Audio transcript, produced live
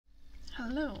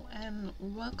Hello and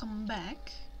welcome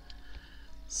back.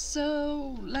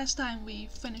 So last time we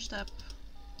finished up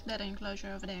that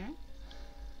enclosure over there,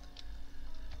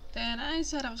 and I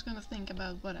said I was gonna think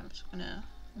about what I was gonna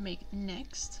make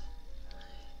next,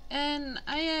 and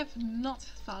I have not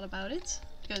thought about it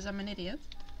because I'm an idiot,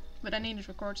 but I needed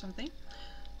to record something,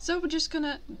 so we're just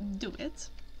gonna do it.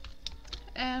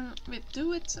 And with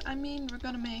do it I mean we're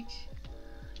gonna make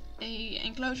a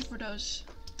enclosure for those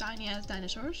tiny ass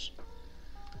dinosaurs.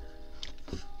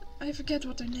 I forget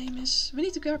what their name is. We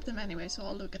need to grab them anyway, so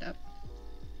I'll look it up.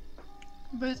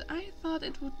 But I thought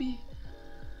it would be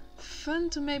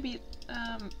fun to maybe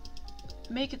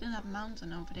make it in that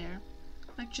mountain over there.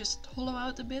 Like just hollow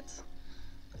out a bit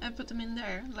and put them in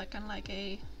there, like kind of like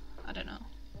a, I don't know,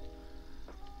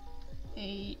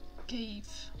 a cave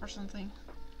or something.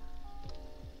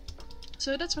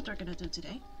 So that's what we're gonna do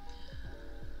today.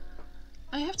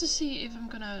 I have to see if I'm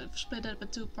gonna split it up in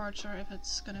two parts or if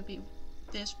it's gonna be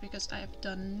this, because I have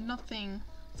done nothing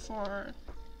to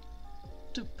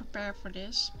prepare for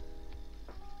this,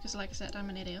 because like I said, I'm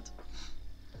an idiot.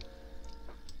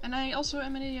 And I also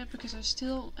am an idiot because I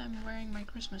still am wearing my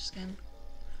Christmas skin.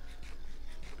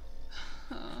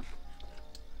 I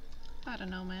don't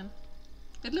know, man.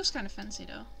 It looks kind of fancy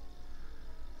though.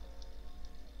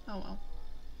 Oh well.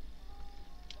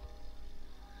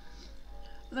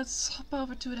 Let's hop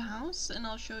over to the house and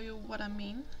I'll show you what I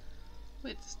mean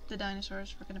with the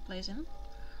dinosaurs we're gonna place in.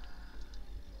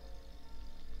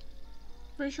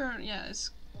 Pretty sure, yeah, it's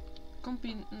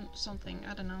Compy something,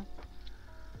 I don't know.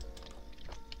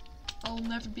 I'll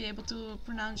never be able to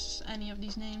pronounce any of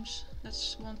these names.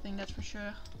 That's one thing, that's for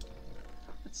sure.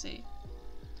 Let's see.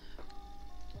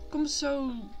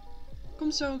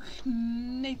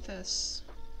 Compsognathus.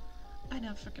 I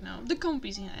don't freaking know. The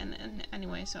Compies, and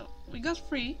anyway, so we got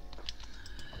 3.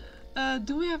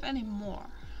 Do we have any more?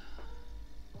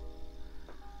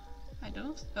 I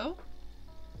don't. Oh,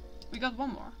 we got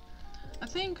 1 more. I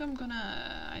think I'm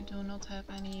gonna. I do not have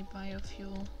any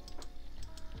biofuel.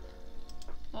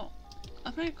 Well, I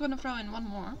think I'm gonna throw in 1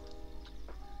 more.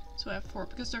 So I have 4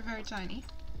 because they're very tiny.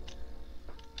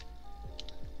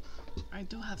 I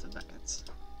do have a bucket.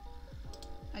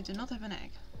 I do not have an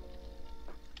egg.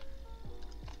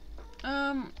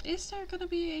 Is there gonna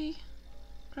be a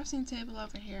crafting table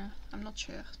over here? I'm not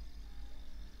sure.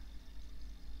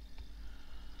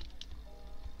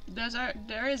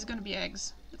 There is gonna be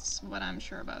eggs. That's what I'm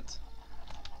sure about.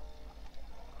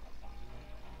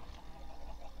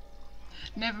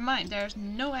 Never mind, there's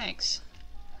no eggs.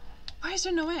 Why is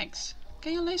there no eggs?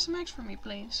 Can you lay some eggs for me,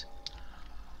 please?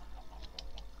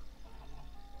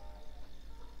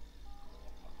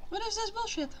 What is this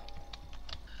bullshit?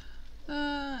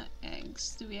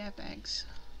 Eggs. Do we have eggs?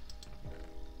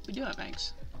 We do have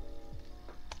eggs.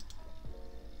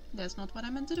 That's not what I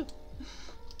meant to do.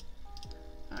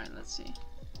 Alright, let's see.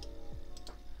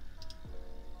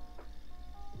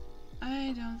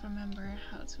 I don't remember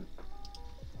how to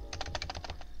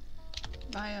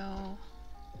bio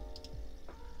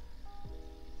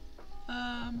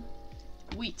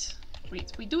wheat.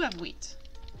 We do have wheat.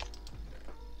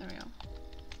 There we go.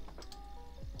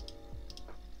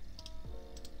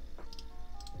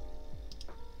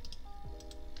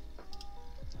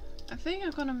 I think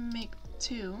I'm gonna make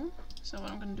 2. So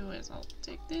what I'm gonna do is I'll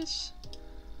take this.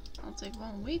 I'll take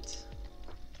 1 wheat,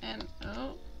 and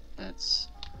oh, that's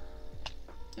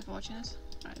unfortunate.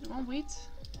 Alright, 1 wheat.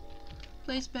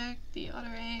 Place back the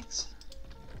other eggs.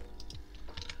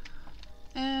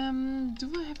 Do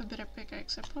I have a better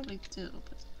pickaxe? I probably do,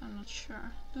 but I'm not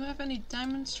sure. Do I have any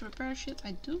diamonds to repair shit?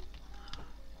 I do,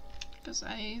 because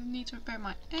I need to repair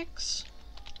my axe.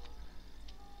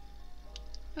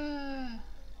 Yeah,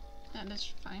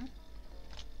 that's fine.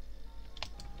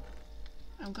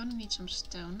 I'm gonna need some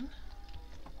stone.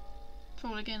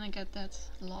 Probably gonna get that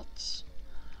lots.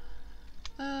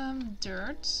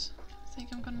 Dirt. I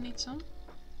think I'm gonna need some.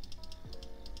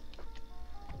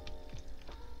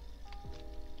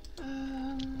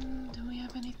 Do we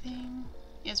have anything?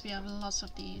 Yes, we have lots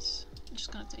of these. I'm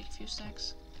just gonna take a few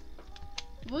stacks.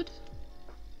 Wood.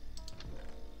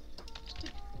 Just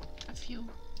take a few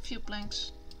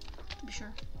planks to be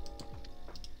sure.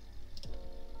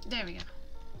 There we go.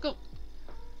 Go.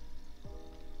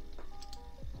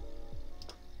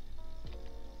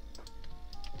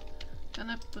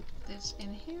 Gonna put this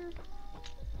in here,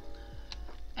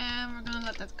 and we're gonna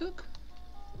let that cook.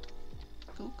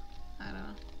 I don't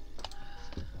know.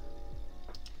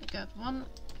 We got 1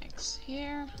 X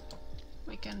here.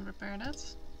 We can repair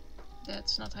that.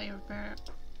 That's not how you repair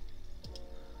it.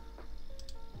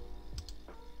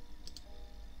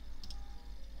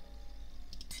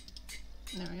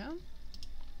 There we go.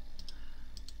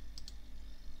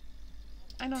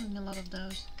 I don't need a lot of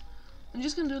those. I'm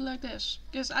just gonna do it like this,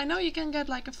 because I know you can get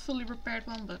like a fully repaired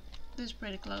one, but this is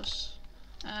pretty close.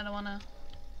 I don't wanna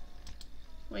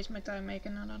waste my time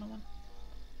making another one.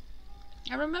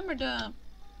 I remember the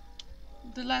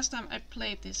last time I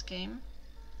played this game,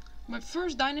 my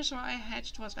first dinosaur I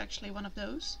hatched was actually one of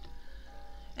those.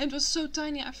 And it was so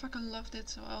tiny, I fucking loved it,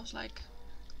 so I was like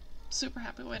super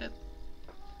happy with it.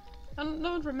 I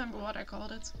don't remember what I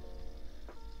called it,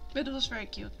 but it was very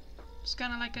cute. It's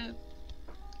kind of like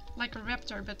a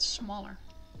raptor, but smaller.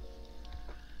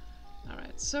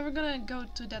 Alright, so we're gonna go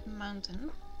to that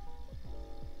mountain,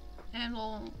 and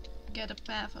we'll get a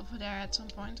path over there at some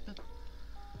point, but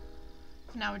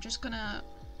for now we're just gonna...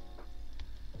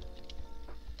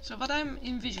 So what I'm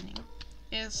envisioning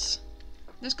is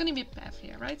there's gonna be a path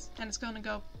here, right? And it's gonna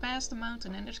go past the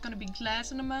mountain, and there's gonna be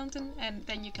glass in the mountain, and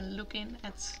then you can look in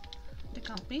at the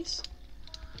canopies.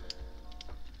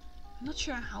 I'm not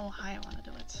sure how high I want to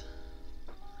do it.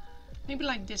 Maybe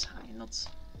like this high, not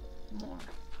more.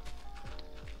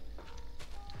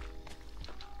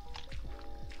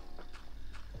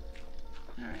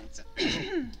 Alright.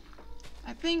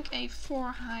 I think a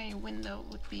 4 high window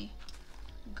would be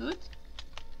good.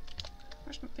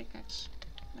 Where's my pickaxe?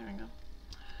 There we go.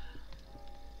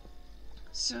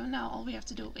 So now all we have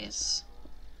to do is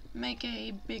make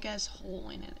a big ass hole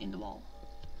in it, in the wall.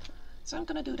 So I'm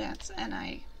gonna do that, and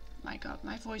my god,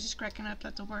 my voice is cracking up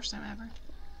at the worst time ever.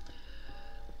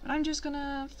 But I'm just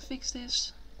gonna fix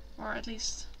this, or at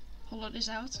least hollow this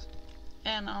out,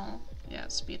 and I'll, yeah,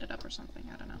 speed it up or something,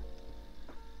 I don't know.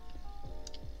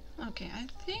 Okay, I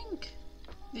think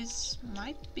this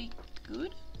might be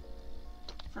good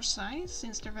for size,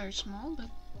 since they're very small, but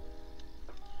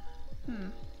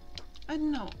I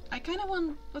don't know.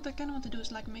 What I kinda want to do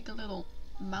is like make a little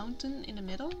mountain in the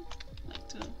middle, like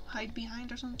to hide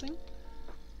behind or something.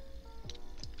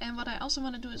 And what I also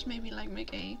want to do is maybe like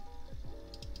make a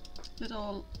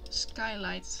little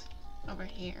skylight over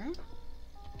here.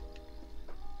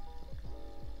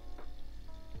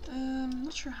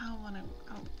 Not sure how I'm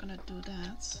gonna do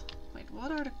that. Wait,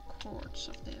 what are the chords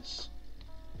of this?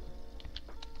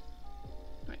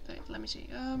 Wait, let me see.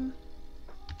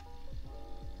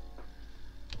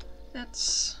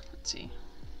 Let's see.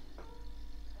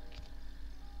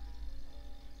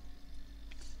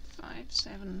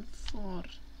 574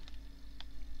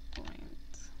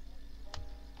 point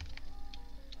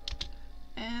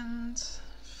and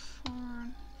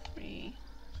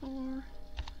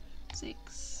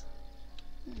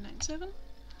 4349697.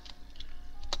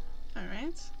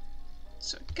 Alright,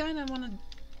 so I kinda wanna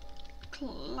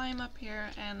climb up here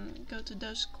and go to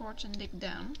those chords and dig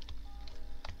down,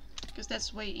 because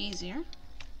that's way easier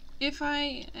if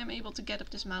I am able to get up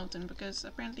this mountain, because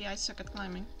apparently I suck at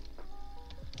climbing.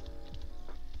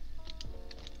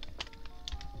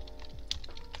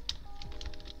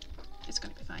 It's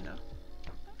gonna be fine though.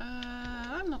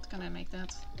 I'm not gonna make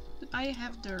that. I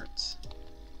have dirt.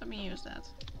 Let me use that.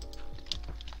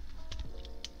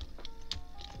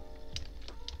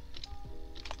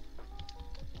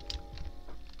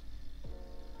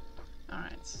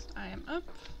 Alright, I am up.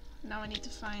 Now I need to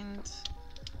find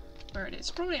where it is.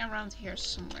 Probably around here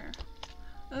somewhere.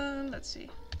 Let's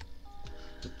see.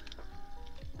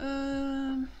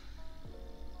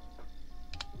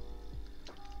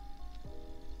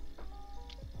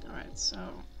 Alright,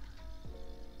 so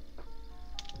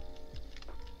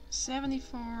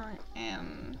 74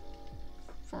 and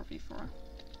 4v4.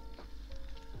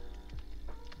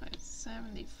 Right,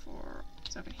 74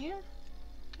 is over here.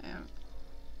 And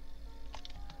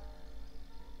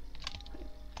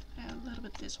a little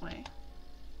bit this way.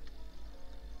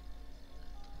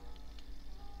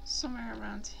 Somewhere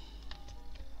around.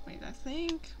 Wait, I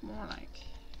think more like.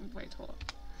 Wait, hold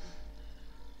up.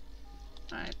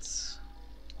 Right.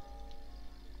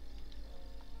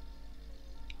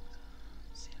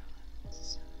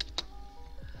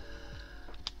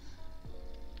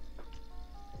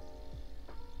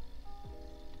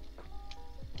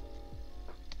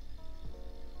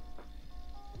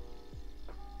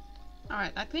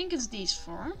 Alright, I think it's these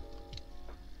 4.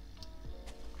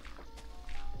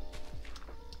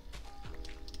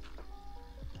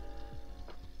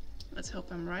 Let's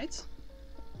hope I'm right.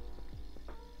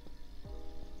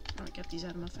 Let me get these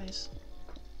out of my face.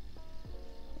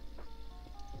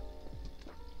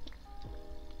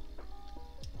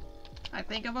 I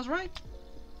think I was right.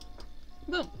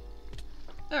 Boom.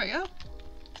 There we go.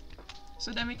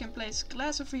 So then we can place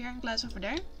glass over here and glass over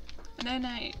there. And then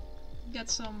I get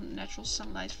some natural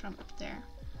sunlight from up there.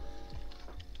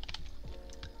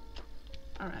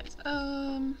 Alright,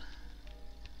 I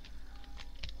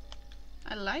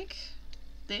like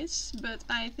this, but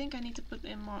I think I need to put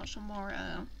in some more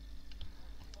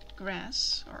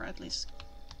grass, or at least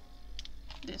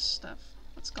this stuff.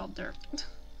 What's called dirt.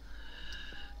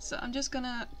 So I'm just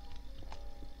gonna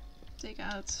take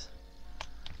out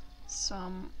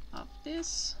some of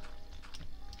this.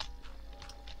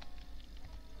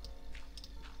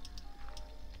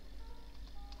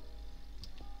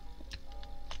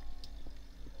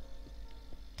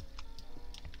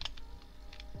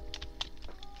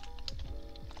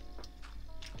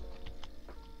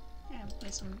 And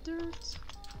place some dirt.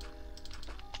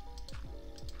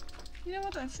 You know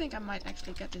what, I think I might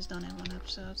actually get this done in one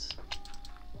episode.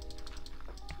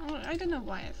 I don't know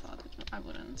why I thought I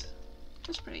wouldn't.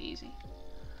 It's pretty easy.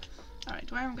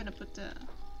 Alright, where I'm gonna put the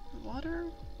water?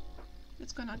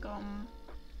 It's gonna go...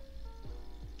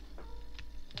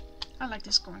 I like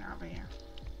this corner over here.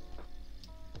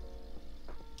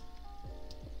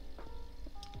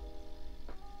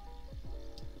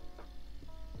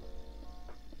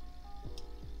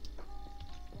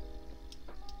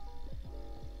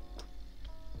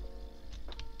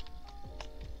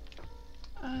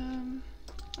 I'm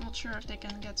not sure if they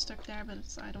can get stuck there, but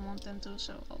I don't want them to,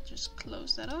 so I'll just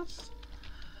close that off.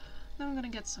 Now I'm gonna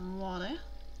get some water.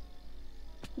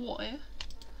 Water.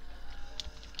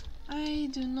 I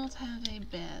do not have a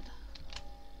bed.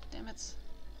 Damn it.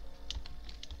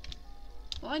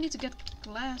 Well, I need to get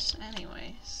glass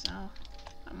anyway, so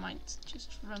I might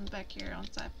just run back here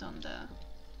once I've done the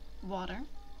water.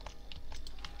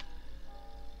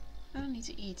 I don't need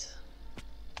to eat.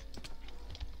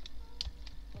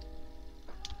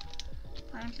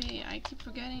 Apparently, I keep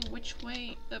forgetting which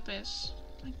way up is.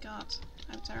 My god,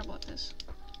 I'm terrible at this.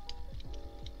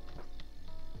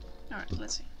 Alright,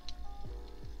 let's see.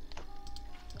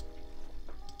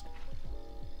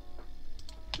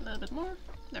 A little bit more.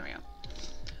 There we go.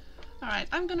 Alright,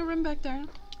 I'm gonna run back there.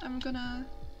 I'm gonna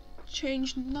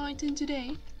change night into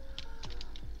day.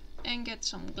 And get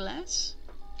some glass.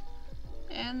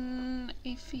 And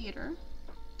a feeder.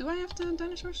 Do I have the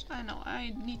dinosaurs? I know,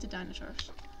 I need the dinosaurs.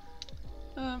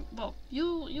 Well,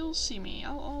 you'll see me.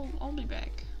 I'll be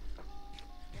back.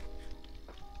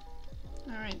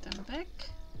 Alright, I'm back.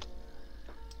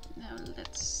 Now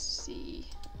let's see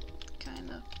what kind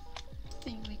of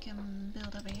thing we can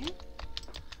build over here.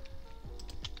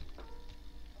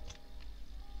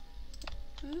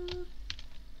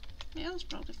 Yeah, that's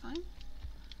probably fine.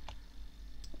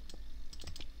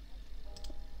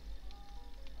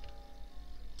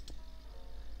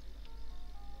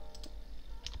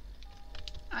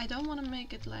 I don't want to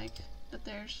make it like that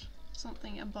there's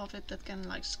something above it that can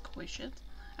like squish it.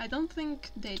 I don't think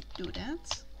they do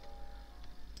that,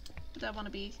 but I want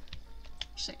to be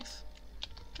safe.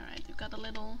 Alright, we've got a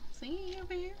little thingy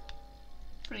over here.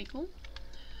 Pretty cool.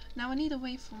 Now I need a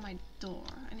way for my door.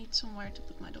 I need somewhere to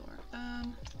put my door.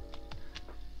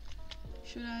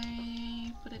 Should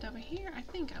I put it over here? I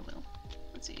think I will.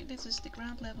 Let's see, this is the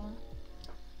ground level.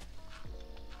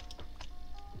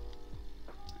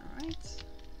 Alright.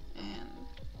 And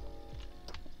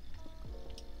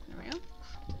there we go.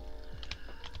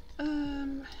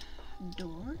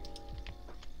 Door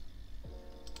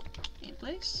in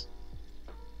place.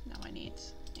 Now I need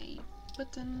a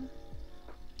button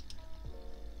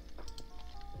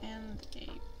and a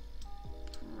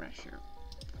pressure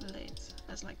plate.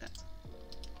 That's like that.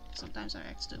 Sometimes I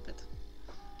act stupid.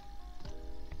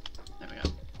 There we go.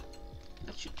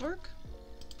 That should work.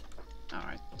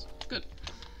 Alright, good.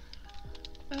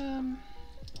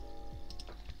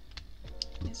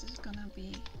 This is gonna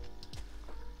be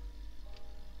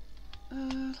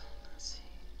let's see.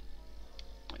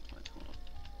 Wait, hold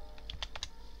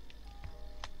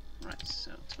on. Right,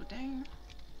 so to there,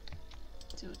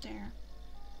 to there.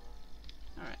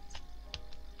 Alright.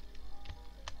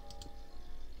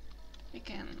 We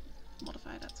can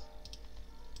modify that.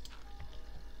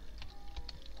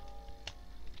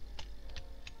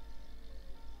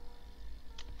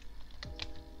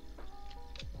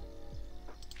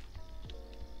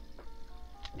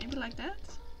 Maybe like that?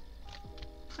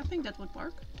 I think that would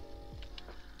work.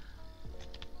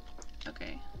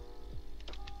 Okay.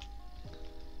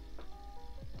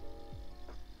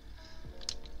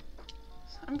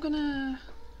 So I'm gonna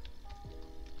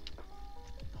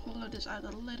hollow this out a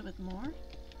little bit more.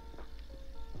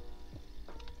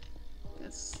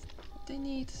 Because they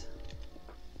need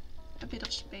a bit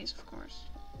of space, of course.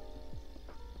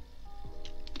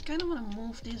 I kinda wanna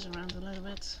move this around a little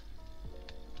bit.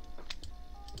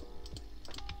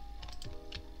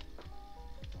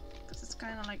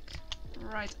 Kind of like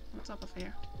right on top of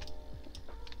here.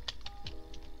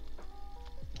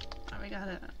 Oh, we got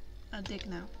a dig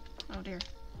now. Oh dear.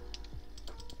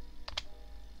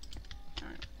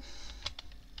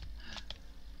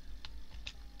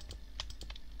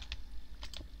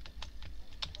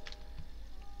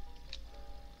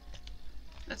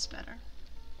 that's better.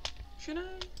 Should I?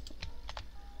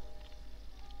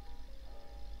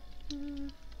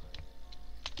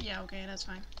 Yeah, okay, that's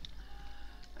fine.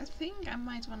 I think I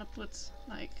might want to put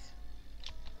like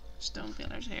stone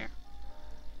pillars here.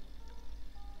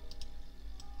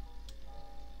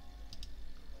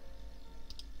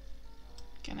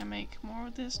 Can I make more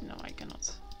of this? No, I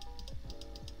cannot.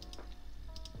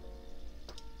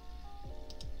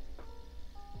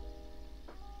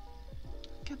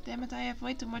 God damn it, I have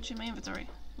way too much in my inventory.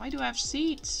 Why do I have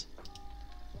seeds?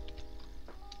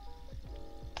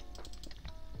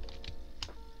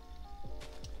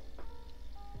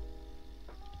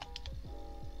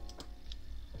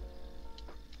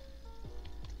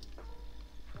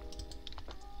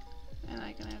 And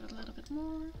I can add a little bit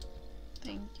more.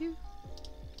 Thank you.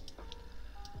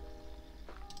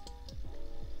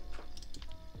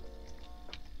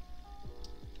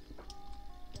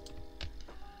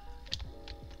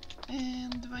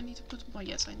 And do I need to put, well,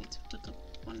 yes, I need to put the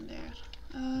one there.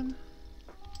 I'm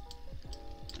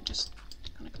just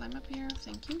gonna climb up here,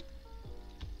 thank you.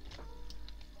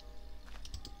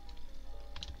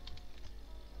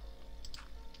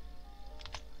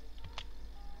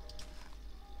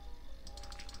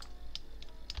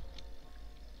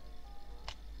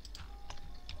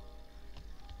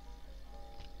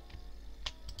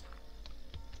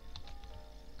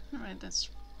 Alright, that's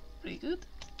pretty good.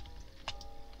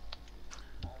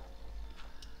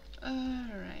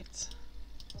 Alright,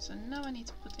 so now I need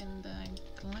to put in the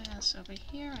glass over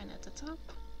here and at the top.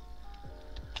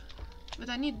 But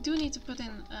I do need to put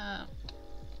in, I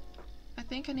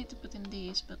think I need to put in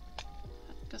these, but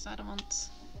because I don't want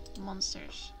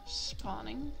monsters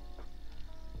spawning.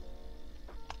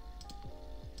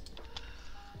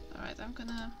 Alright, I'm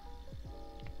gonna,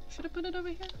 should I put it over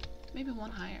here? Maybe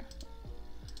one higher,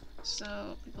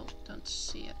 so people don't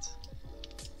see it.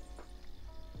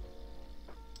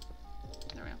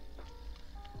 There we go.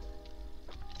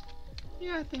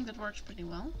 Yeah, I think that works pretty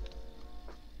well.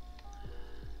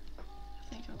 I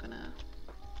think I'm gonna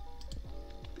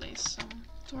place some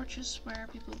torches where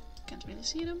people can't really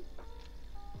see them.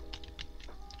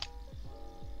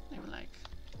 Maybe like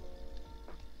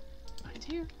right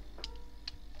here.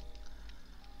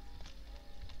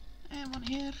 And one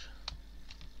here.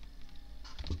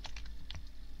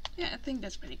 Yeah, I think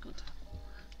that's pretty good.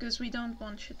 Because we don't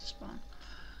want shit to spawn.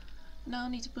 Now I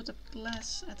need to put a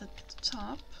glass at the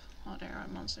top. Oh, there are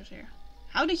monsters here.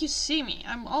 How did you see me?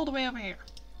 I'm all the way over here.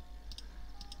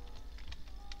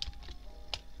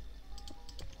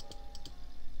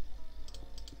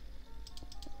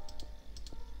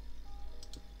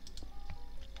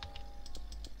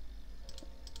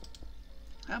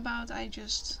 How about I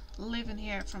just live in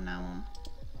here from now on?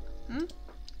 What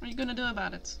are you gonna do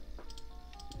about it?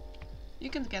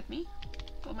 You can't get me.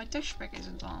 Well, my texture pack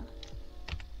isn't on.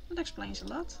 That explains a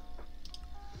lot.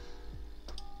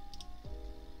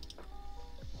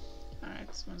 Alright,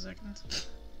 1 second.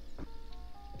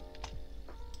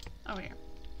 Oh, here.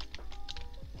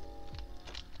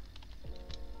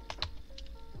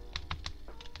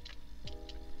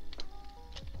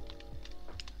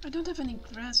 I don't have any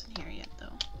grass in here yet,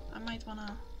 though. I might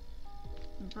wanna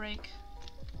break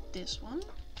this one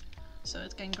so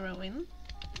it can grow in.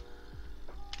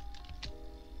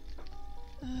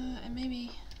 And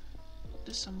maybe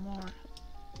do some more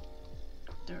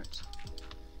dirt.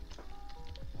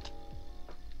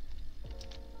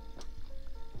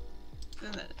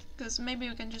 Because maybe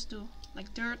we can just do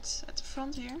like dirt at the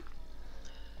front here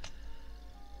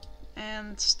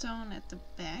and stone at the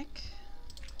back.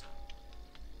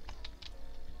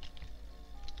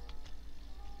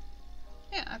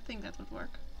 Yeah, I think that would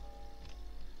work.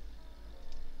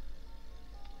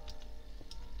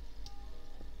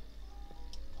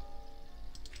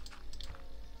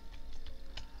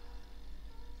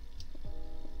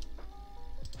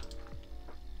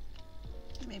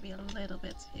 Maybe a little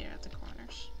bit here at the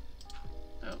corners.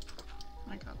 Oh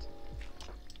my god.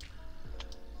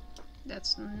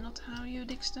 That's not how you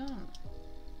dig stone.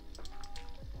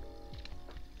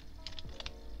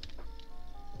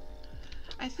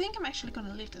 I think I'm actually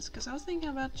gonna leave this because I was thinking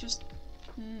about just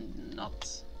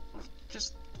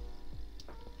just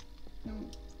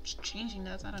changing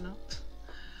that, I don't know.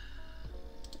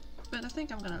 But I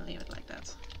think I'm gonna leave it like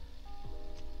that.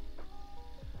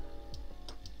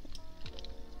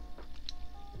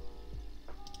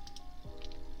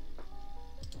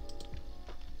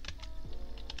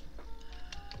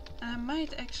 I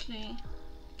might actually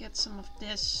get some of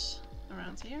this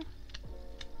around here.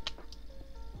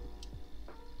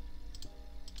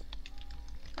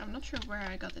 I'm not sure where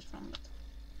I got it from, but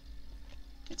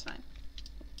it's fine.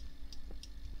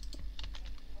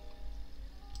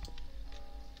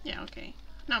 Yeah, okay.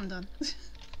 Now I'm done.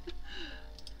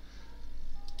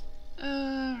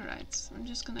 Right, I'm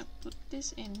just gonna put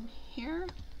this in here.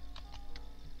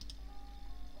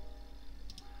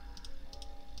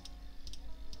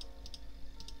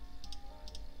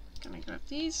 Gonna grab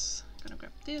these, gonna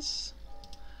grab this.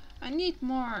 I need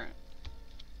more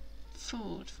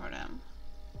food for them.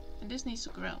 And this needs to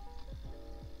grow.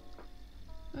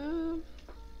 And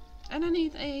I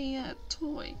need a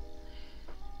toy.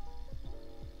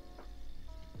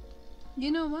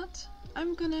 You know what?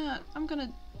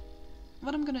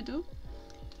 What I'm gonna do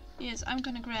is I'm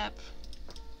gonna grab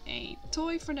a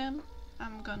toy for them.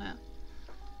 I'm gonna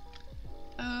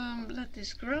let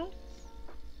this grow.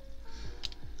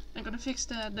 I'm gonna fix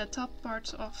the top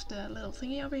parts of the little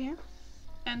thingy over here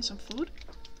and some food,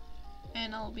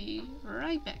 and I'll be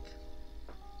right back.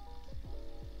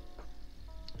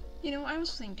 You know, I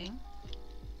was thinking,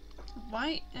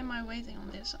 why am I waiting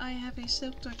on this? I have a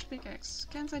silk touch pickaxe.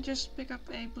 Can't I just pick up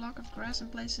a block of grass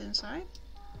and place it inside?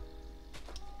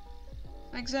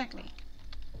 Exactly.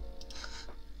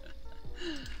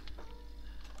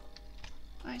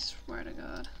 I swear to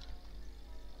God.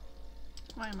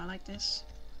 Why am I like this?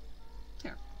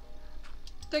 Here.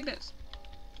 Take this.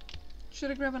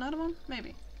 Should I grab another one?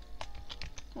 Maybe.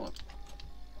 Whoop.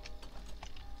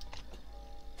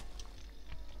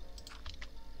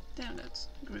 Damn, that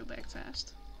grew back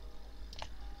fast.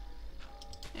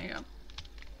 There you go.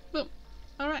 Boom.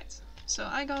 Alright. So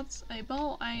I got a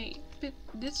ball. I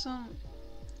did some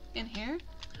in here.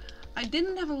 I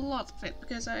didn't have a lot of it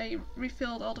because I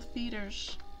refilled all the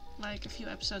feeders like a few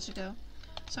episodes ago.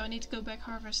 So I need to go back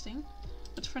harvesting.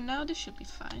 But for now this should be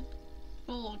fine.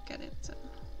 We'll get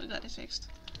it fixed.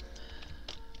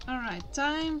 Alright,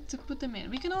 time to put them in.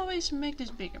 We can always make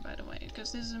this bigger, by the way,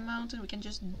 because this is a mountain. We can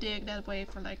just dig that way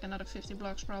for like another 50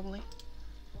 blocks probably.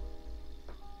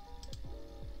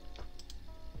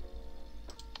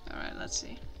 Alright, let's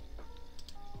see.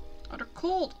 Oh, they're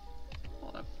cold!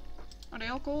 Hold up. Are they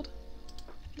all cold?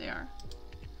 They are.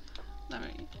 Let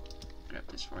me grab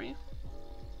this for you.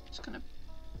 Just gonna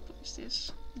place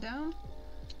this down.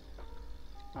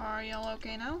 Are y'all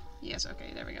okay now? Yes,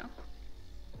 okay, there we go.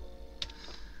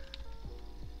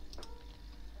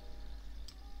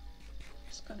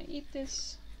 Just gonna eat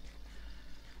this.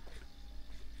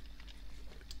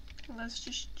 Let's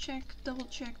just check, double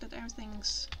check that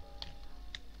everything's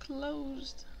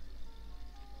closed.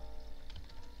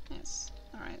 Yes,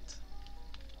 alright.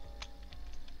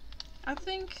 I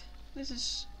think this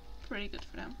is pretty good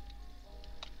for them.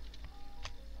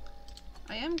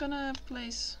 I am gonna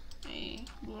place a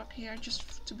block here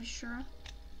just to be sure.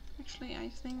 Actually, I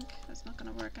think that's not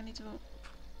gonna work. I need to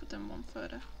put them one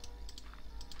further,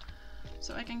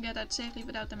 so I can get out safely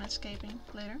without them escaping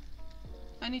later.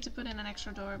 I need to put in an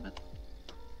extra door, but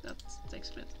that takes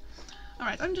a bit.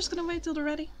 Alright, I'm just gonna wait till they're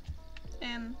ready,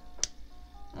 and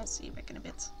I'll see you back in a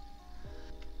bit.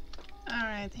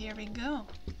 Alright, here we go.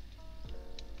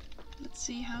 Let's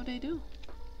see how they do.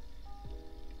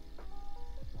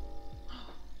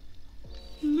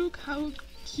 Look how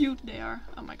cute they are.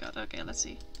 Oh my god, okay, let's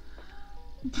see.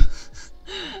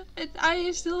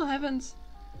 I still haven't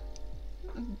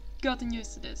gotten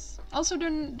used to this. Also,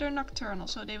 they're nocturnal,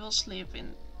 so they will sleep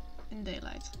in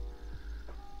daylight.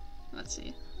 Let's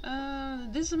see.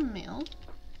 This is a male.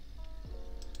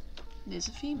 This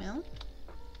is a female.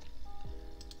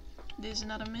 This is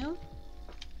another male.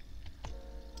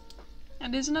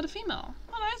 And this is another female.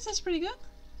 Alright, that's pretty good.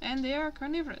 And they are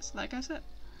carnivorous, like I said.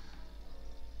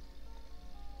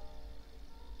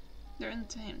 They're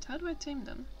untamed. How do I tame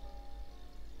them?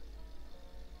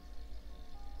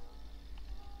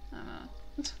 I don't know.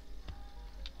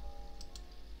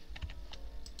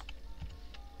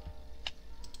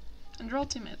 And they're all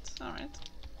timid. Alright.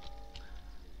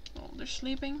 Well, they're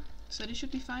sleeping, so they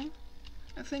should be fine.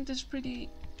 I think this is pretty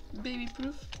baby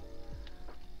proof.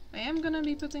 I am gonna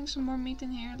be putting some more meat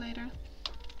in here later,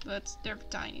 but they're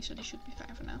tiny, so they should be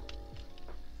fine for now.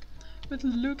 But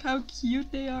look how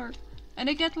cute they are! And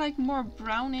they get like more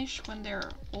brownish when they're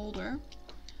older.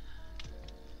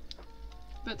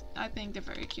 But I think they're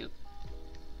very cute.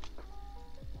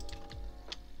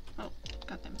 Oh,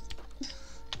 goddammit.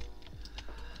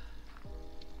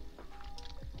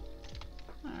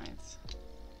 Alright.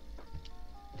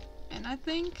 And I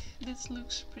think this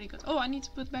looks pretty good. Oh, I need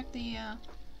to put back the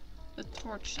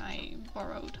torch I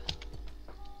borrowed.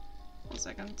 1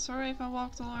 second. Sorry if I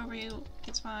walked all over you.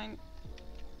 It's fine.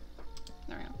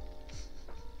 There we go.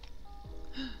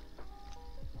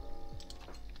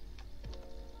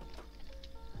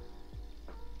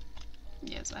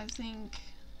 Yes, I think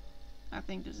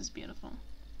this is beautiful.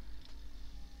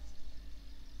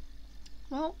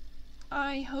 well,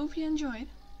 I hope you enjoyed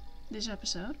this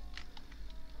episode.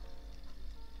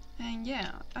 And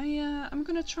yeah, I'm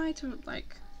gonna try to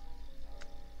like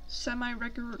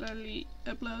semi-regularly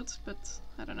upload, but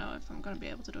I don't know if I'm gonna be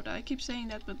able to do that. I keep saying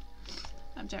that, but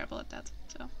I'm terrible at that.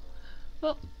 So,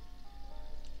 well,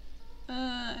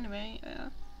 anyway,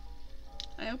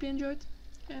 I hope you enjoyed,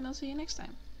 and I'll see you next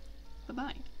time. Bye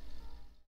bye.